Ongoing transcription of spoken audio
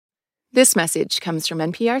This message comes from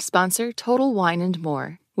NPR sponsor Total Wine &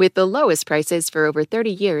 More. With the lowest prices for over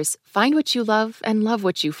 30 years, find what you love and love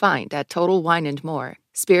what you find at Total Wine & More.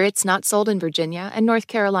 Spirits not sold in Virginia and North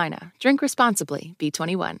Carolina. Drink responsibly.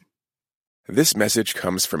 B21. This message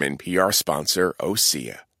comes from NPR sponsor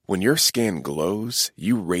Osea. When your skin glows,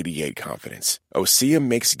 you radiate confidence. Osea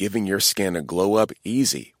makes giving your skin a glow-up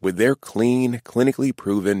easy with their clean, clinically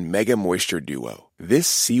proven Mega Moisture Duo. This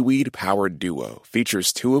seaweed-powered duo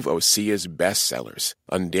features two of Osea's best sellers,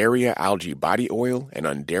 Undaria Algae Body Oil and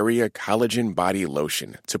Undaria Collagen Body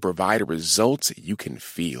Lotion, to provide results you can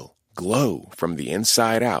feel. Glow from the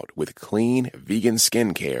inside out with clean, vegan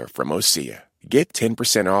skincare from Osea. Get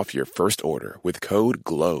 10% off your first order with code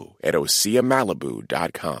GLOW at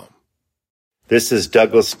OseaMalibu.com. This is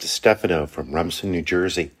Douglas DeStefano from Rumson, New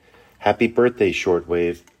Jersey. Happy birthday,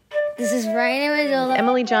 Shortwave. This is Ryan Amazola.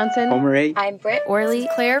 Emily Johnson. Homer A. I'm Britt. Orly.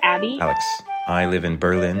 Claire. Abby. Alex. I live in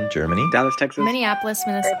Berlin, Germany. Dallas, Texas. Minneapolis,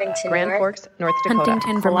 Minnesota. Irvington, Grand Forks, North Dakota.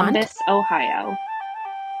 Huntington, Vermont. Columbus, Ohio.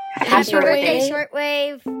 Happy birthday,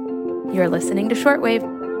 Shortwave. You're listening to Shortwave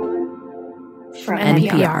from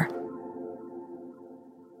NPR.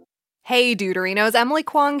 Hey, Deuterinos, Emily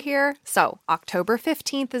Kwong here. So, October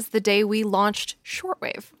 15th is the day we launched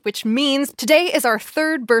Shortwave, which means today is our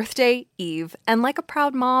third birthday eve. And like a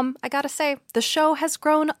proud mom, I gotta say, the show has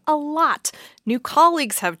grown a lot. New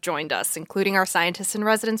colleagues have joined us, including our scientist in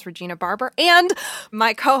residence, Regina Barber, and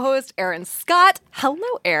my co-host, Aaron Scott.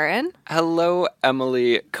 Hello, Aaron. Hello,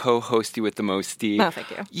 Emily, co-hosty with the mosty. Oh,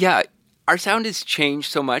 thank you. Yeah. Our sound has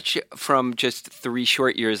changed so much from just 3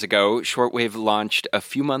 short years ago. Shortwave launched a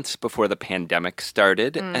few months before the pandemic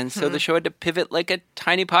started, and so the show had to pivot like a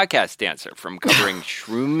tiny podcast dancer, from covering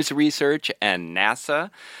shrooms research and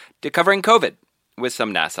NASA to covering COVID with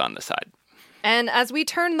some NASA on the side. And as we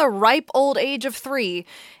turn the ripe old age of 3,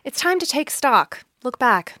 it's time to take stock, look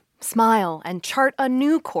back, smile, and chart a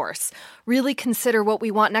new course. Really consider what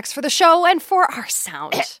we want next for the show and for our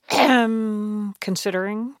sound.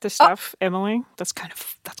 Considering this stuff, Emily, that's kind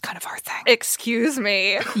of our thing. Excuse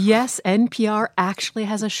me. Yes, NPR actually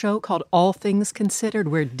has a show called All Things Considered,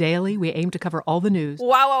 where daily we aim to cover all the news.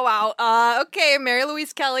 Wow. Okay, Mary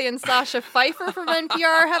Louise Kelly and Sasha Pfeiffer from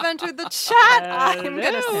NPR have entered the chat. I'm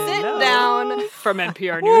going to sit down. From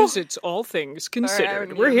NPR News, it's All Things Considered.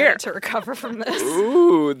 Right, We're here to recover from this.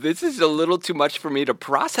 Ooh, this is a little too much for me to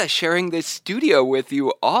process, sharing this studio with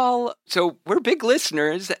you all. So we're big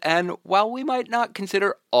listeners, and while we might not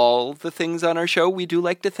consider all the things on our show, we do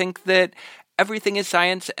like to think that everything is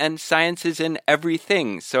science and science is in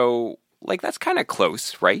everything. So, that's kind of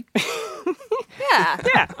close, right?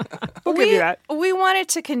 Yeah. We'll give you that. We wanted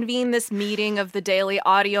to convene this meeting of the Daily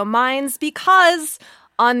Audio Minds because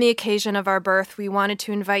on the occasion of our birth, we wanted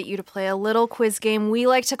to invite you to play a little quiz game we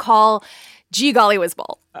like to call Gee Golly Whiz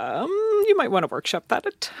Ball. You might want to workshop that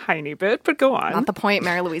a tiny bit, but go on. Not the point,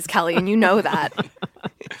 Mary Louise Kelly, and you know that.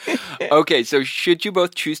 Okay, so should you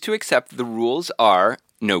both choose to accept, the rules are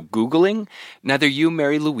no Googling. Neither you,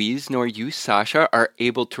 Mary Louise, nor you, Sasha, are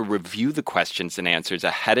able to review the questions and answers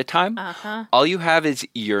ahead of time. All you have is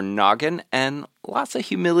your noggin and lots of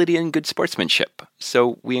humility and good sportsmanship.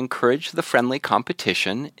 So we encourage the friendly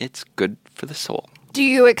competition. It's good for the soul. Do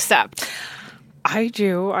you accept? I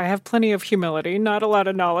do. I have plenty of humility, not a lot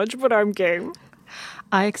of knowledge, but I'm game.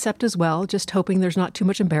 I accept as well, just hoping there's not too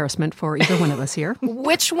much embarrassment for either one of us here.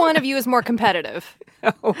 Which one of you is more competitive?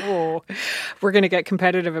 Oh, we're going to get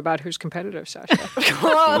competitive about who's competitive, Sasha.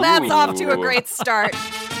 Oh, that's off to a great start.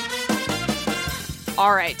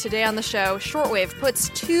 All right, today on the show, Shortwave puts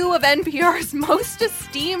 2 of NPR's most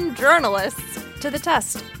esteemed journalists to the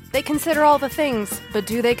test. They consider all the things, but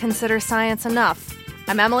do they consider science enough?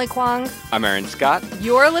 I'm Emily Kwong. I'm Aaron Scott.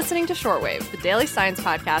 You're listening to Shortwave, the daily science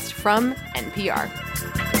podcast from NPR.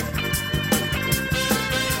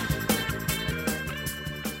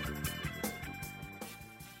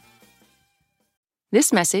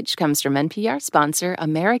 This message comes from NPR sponsor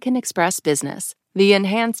American Express Business. The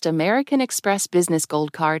enhanced American Express Business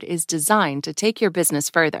Gold Card is designed to take your business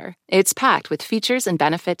further. It's packed with features and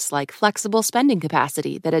benefits like flexible spending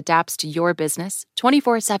capacity that adapts to your business,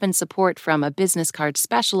 24/7 support from a business card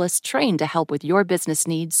specialist trained to help with your business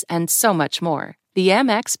needs, and so much more. The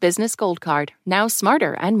Amex Business Gold Card, now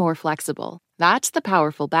smarter and more flexible. That's the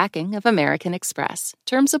powerful backing of American Express.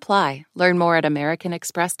 Terms apply. Learn more at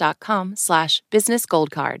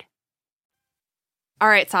americanexpress.com/businessgoldcard. All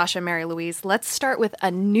right, Sasha, Mary Louise, let's start with a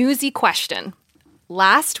newsy question.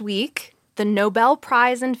 Last week, the Nobel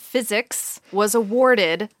Prize in Physics was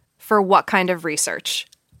awarded for what kind of research?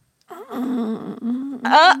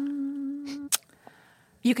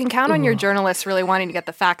 You can count on your journalists really wanting to get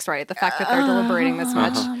the facts right. The fact that they're deliberating this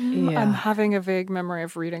much. I'm having a vague memory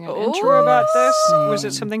of reading an intro about this. Was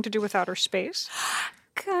it something to do with outer space?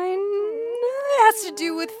 Kind of has to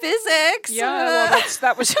do with physics. Yeah, well,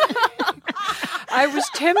 that was... I was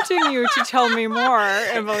tempting you to tell me more,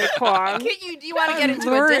 Emily Kwong. Do you want to get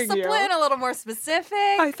into a discipline, a little more specific?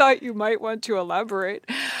 I thought you might want to elaborate.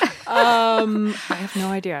 I have no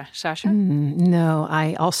idea. Sasha? No,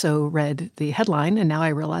 I also read the headline, and now I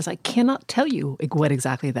realize I cannot tell you what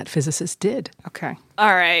exactly that physicist did. Okay.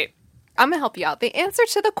 All right. I'm going to help you out. The answer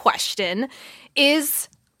to the question is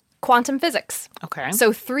quantum physics. Okay.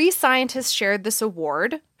 So 3 scientists shared this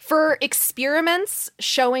award for experiments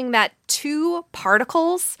showing that 2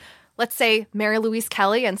 particles, let's say Mary Louise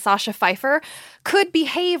Kelly and Sasha Pfeiffer, could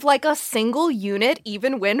behave like a single unit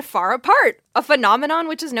even when far apart, a phenomenon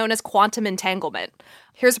which is known as quantum entanglement.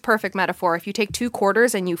 Here's a perfect metaphor. If you take 2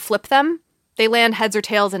 quarters and you flip them, they land heads or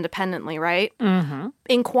tails independently, right? Mm-hmm.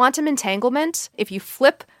 In quantum entanglement, if you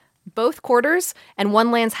flip both quarters and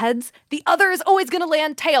one lands heads, the other is always going to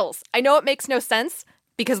land tails. I know it makes no sense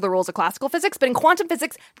because of the rules of classical physics, but in quantum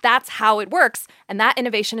physics, that's how it works. And that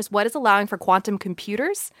innovation is what is allowing for quantum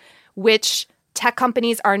computers, which tech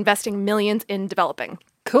companies are investing millions in developing.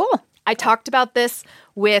 Cool. I talked about this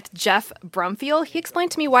with Jeff Brumfield. He explained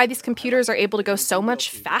to me why these computers are able to go so much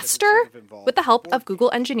faster with the help of Google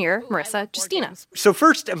engineer Marissa Justina. So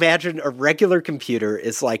first, imagine a regular computer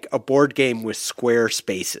is like a board game with square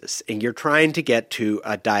spaces, and you're trying to get to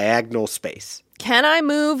a diagonal space. Can I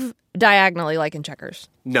move diagonally like in checkers?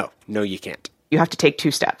 No, you can't. You have to take 2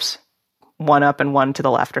 steps, one up and one to the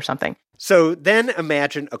left or something. So then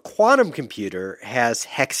imagine a quantum computer has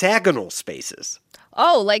hexagonal spaces.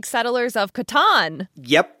 Oh, like Settlers of Catan.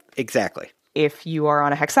 Yep, exactly. If you are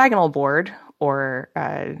on a hexagonal board or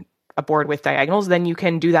a board with diagonals, then you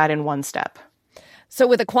can do that in 1 step. So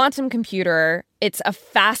with a quantum computer, it's a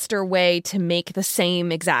faster way to make the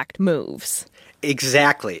same exact moves.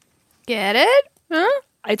 Exactly. Get it? Huh?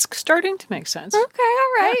 It's starting to make sense. Okay,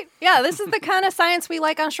 all right. Yeah, this is the kind of science we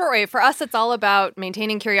like on Shortwave. For us, it's all about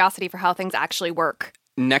maintaining curiosity for how things actually work.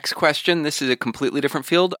 Next question. This is a completely different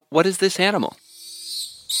field. What is this animal?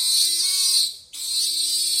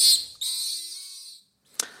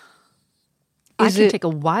 I can take a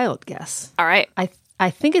wild guess. All right. I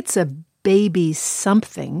think it's a baby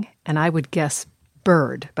something, and I would guess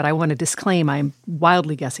bird, but I want to disclaim I'm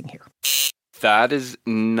wildly guessing here. That is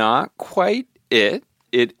not quite it.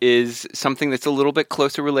 It is something that's a little bit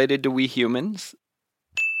closer related to we humans.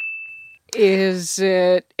 Is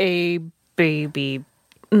it a baby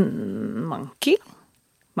monkey?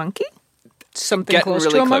 Monkey? Something Getting close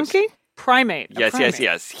really to a close. monkey? Primate.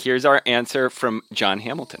 Yes. Here's our answer from John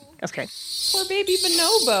Hamilton. Okay. Poor baby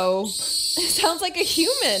bonobo. Sounds like a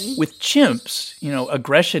human. With chimps,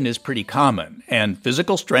 aggression is pretty common, and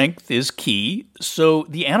physical strength is key, so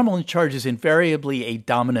the animal in charge is invariably a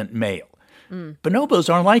dominant male.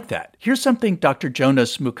 Bonobos aren't like that. Here's something Dr.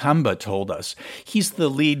 Jonas Mukamba told us. He's the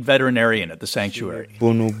lead veterinarian at the sanctuary.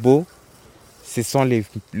 Bonobo, ce sont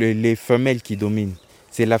les femelles qui dominent.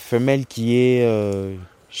 C'est la femelle qui est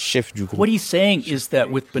chef du groupe. What he's saying is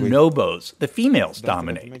that with bonobos, the females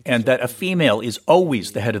dominate, and that a female is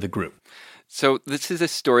always the head of the group. So this is a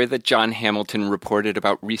story that John Hamilton reported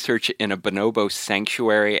about research in a bonobo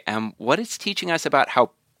sanctuary and what it's teaching us about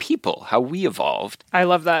how we evolved. I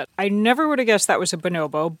love that. I never would have guessed that was a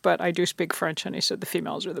bonobo, but I do speak French, and he said the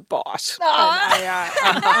females are the boss.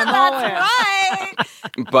 I'm all in. Right.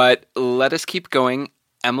 But let us keep going.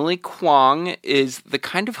 Emily Kwong is the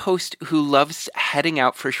kind of host who loves heading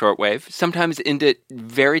out for shortwave, sometimes into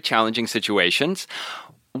very challenging situations.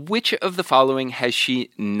 Which of the following has she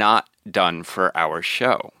not done for our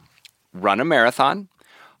show? Run a marathon,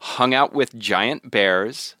 hung out with giant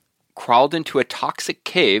bears, crawled into a toxic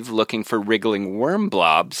cave looking for wriggling worm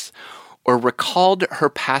blobs, or recalled her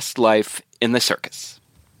past life in the circus?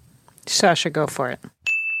 Sasha, go for it.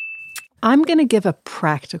 I'm going to give a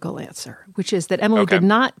practical answer, which is that Emily did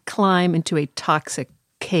not climb into a toxic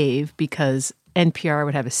cave because NPR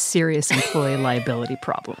would have a serious employee liability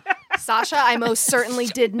problem. Sasha, I most certainly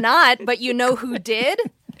did not, but you know who did?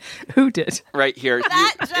 Who did? Right here.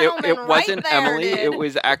 That gentleman it wasn't right there Emily. did. It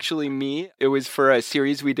was actually me. It was for a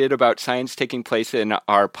series we did about science taking place in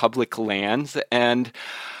our public lands. And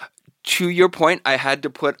to your point, I had to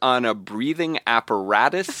put on a breathing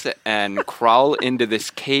apparatus and crawl into this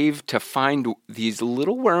cave to find these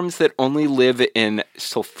little worms that only live in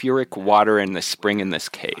sulfuric water in the spring in this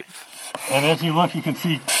cave. And as you look, you can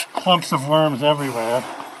see clumps of worms everywhere.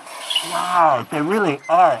 Wow, they really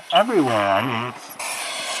are everywhere. I mean,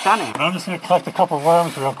 it's stunning. I'm just going to collect a couple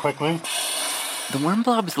worms real quickly. The worm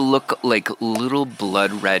blobs look like little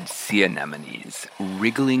blood-red sea anemones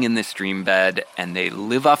wriggling in the stream bed, and they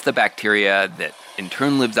live off the bacteria that in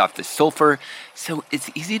turn lives off the sulfur. So it's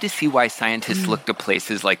easy to see why scientists look to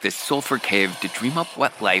places like this sulfur cave to dream up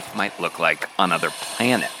what life might look like on other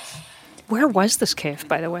planets. Where was this cave,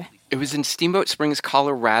 by the way? It was in Steamboat Springs,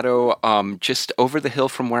 Colorado, just over the hill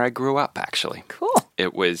from where I grew up, actually. Cool.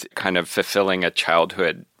 It was kind of fulfilling a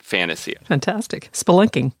childhood fantasy. Fantastic.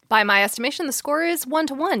 Spelunking. By my estimation, the score is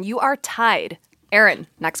 1-1. You are tied. Aaron,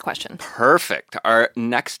 next question. Perfect. Our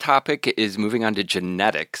next topic is moving on to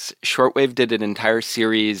genetics. Shortwave did an entire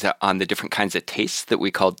series on the different kinds of tastes that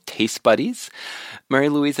we called taste buddies. Mary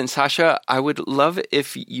Louise and Sasha, I would love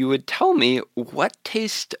if you would tell me what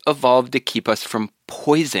taste evolved to keep us from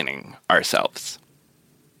poisoning ourselves.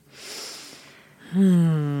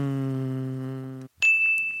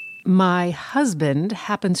 My husband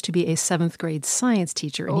happens to be a 7th grade science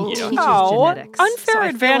teacher, and he teaches genetics. Unfair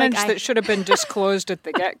advantage that should have been disclosed at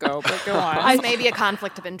the get-go, but go on. This may be a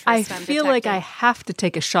conflict of interest. I feel like I have to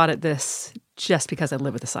take a shot at this just because I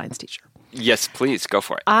live with a science teacher. Yes, please, go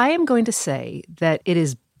for it. I am going to say that it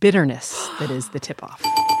is bitterness that is the tip-off.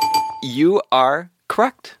 You are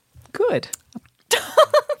correct. Good.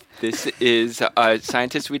 This is a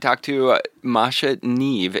scientist we talked to, Masha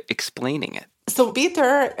Neve, explaining it. So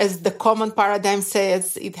bitter, as the common paradigm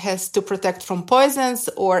says, it has to protect from poisons,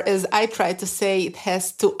 or as I try to say, it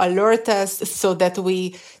has to alert us so that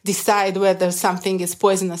we decide whether something is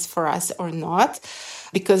poisonous for us or not.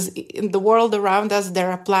 Because in the world around us,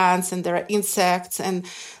 there are plants and there are insects and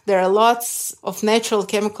there are lots of natural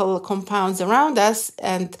chemical compounds around us,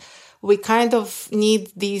 and we kind of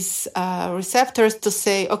need these receptors to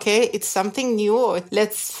say, okay, it's something new.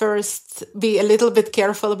 Let's first be a little bit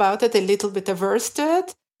careful about it, a little bit averse to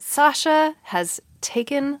it. Sasha has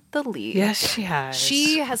taken the lead. Yes, she has.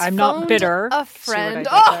 She has I'm phoned not bitter. a friend.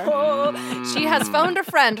 She has phoned a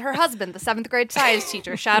friend, her husband, the 7th grade science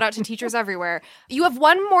teacher. Shout out to teachers everywhere. You have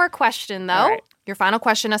one more question, though. Right. Your final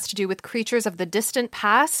question has to do with creatures of the distant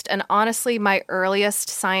past, and honestly, my earliest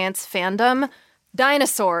science fandom,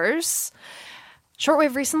 dinosaurs.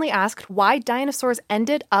 Shortwave recently asked why dinosaurs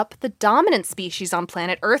ended up the dominant species on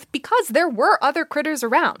planet Earth, because there were other critters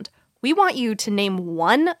around. We want you to name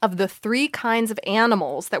one of the 3 kinds of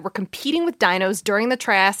animals that were competing with dinos during the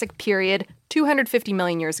Triassic period 250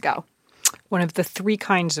 million years ago. One of the 3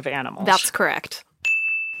 kinds of animals. That's correct.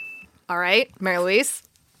 All right, Mary Louise.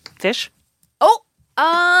 Fish?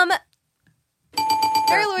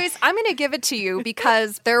 Mary Louise, I'm going to give it to you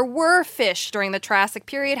because there were fish during the Triassic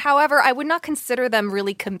period. However, I would not consider them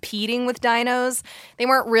really competing with dinos. They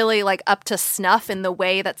weren't really up to snuff in the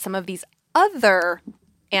way that some of these other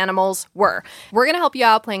animals were. We're going to help you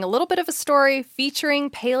out playing a little bit of a story featuring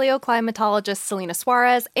paleoclimatologist Selena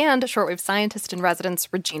Suarez and shortwave scientist in residence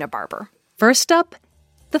Regina Barber. First up,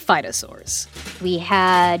 the phytosaurs. We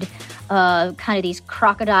had kind of these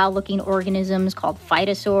crocodile-looking organisms called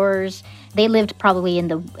phytosaurs. They lived probably in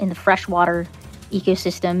the freshwater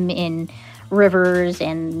ecosystem, in rivers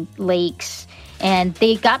and lakes, and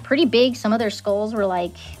they got pretty big. Some of their skulls were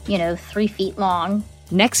 3 feet long.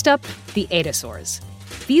 Next up, the atosaurs.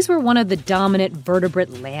 These were one of the dominant vertebrate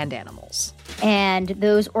land animals. And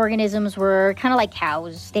those organisms were kind of like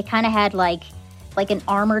cows. They kind of had like an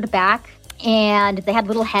armored back, and they had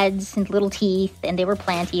little heads and little teeth, and they were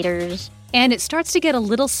plant eaters. And it starts to get a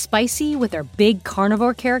little spicy with our big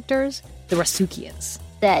carnivore characters, the Rasuchians.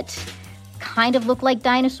 That kind of looked like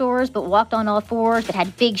dinosaurs, but walked on all fours, that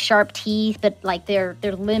had big, sharp teeth, but their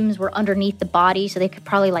limbs were underneath the body, so they could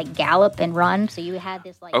probably gallop and run. So you had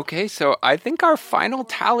this Okay, so I think our final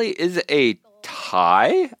tally is a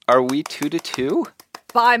tie. Are we 2-2?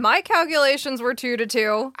 By my calculations, we're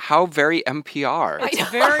 2-2. How very NPR. It's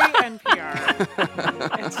very NPR.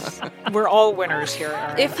 We're all winners here,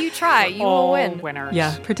 Erin. If you try, you will win. Winners.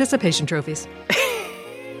 Yeah, participation trophies.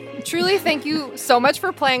 Truly, thank you so much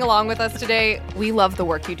for playing along with us today. We love the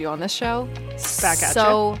work you do on this show Back at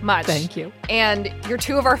so you. much. Thank you. And you're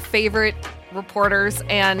 2 of our favorite reporters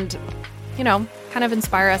and, kind of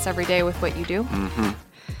inspire us every day with what you do. Mm-hmm.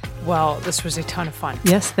 Well, this was a ton of fun.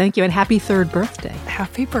 Yes, thank you, and happy 3rd birthday.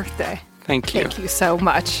 Happy birthday. Thank you. Thank you so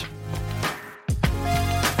much.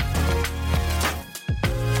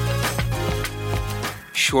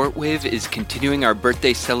 Shortwave is continuing our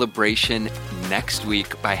birthday celebration next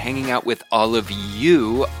week by hanging out with all of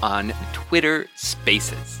you on Twitter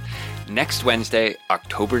Spaces. Next Wednesday,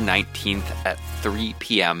 October 19th at 3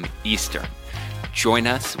 p.m. Eastern. Join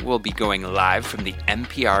us. We'll be going live from the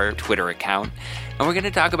NPR Twitter account, and we're going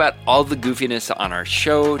to talk about all the goofiness on our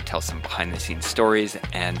show, tell some behind-the-scenes stories,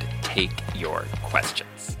 and take your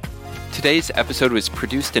questions. Today's episode was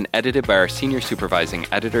produced and edited by our senior supervising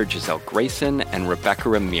editor, Giselle Grayson, and Rebecca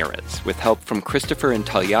Ramirez, with help from Christopher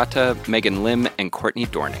Intagliata, Megan Lim, and Courtney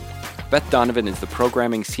Dorning. Beth Donovan is the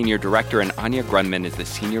programming senior director, and Anya Grunman is the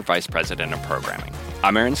senior vice president of programming.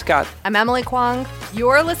 I'm Aaron Scott. I'm Emily Kwong.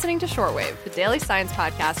 You're listening to Shortwave, the daily science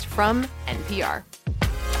podcast from NPR.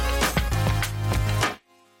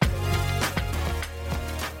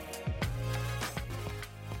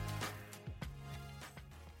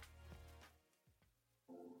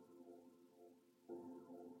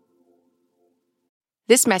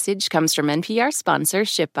 This message comes from NPR sponsor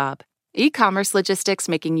ShipBob. E-commerce logistics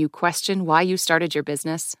making you question why you started your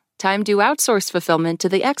business? Time to outsource fulfillment to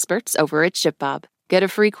the experts over at ShipBob. Get a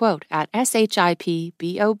free quote at shipbob.com.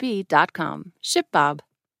 ShipBob.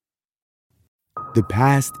 The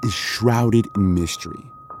past is shrouded in mystery.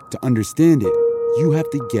 To understand it, you have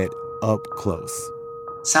to get up close.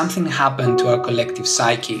 Something happened to our collective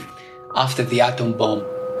psyche after the atom bomb.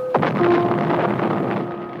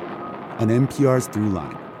 On NPR's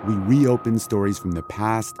Throughline, we reopen stories from the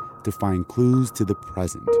past to find clues to the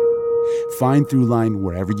present. Find Throughline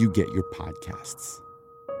wherever you get your podcasts.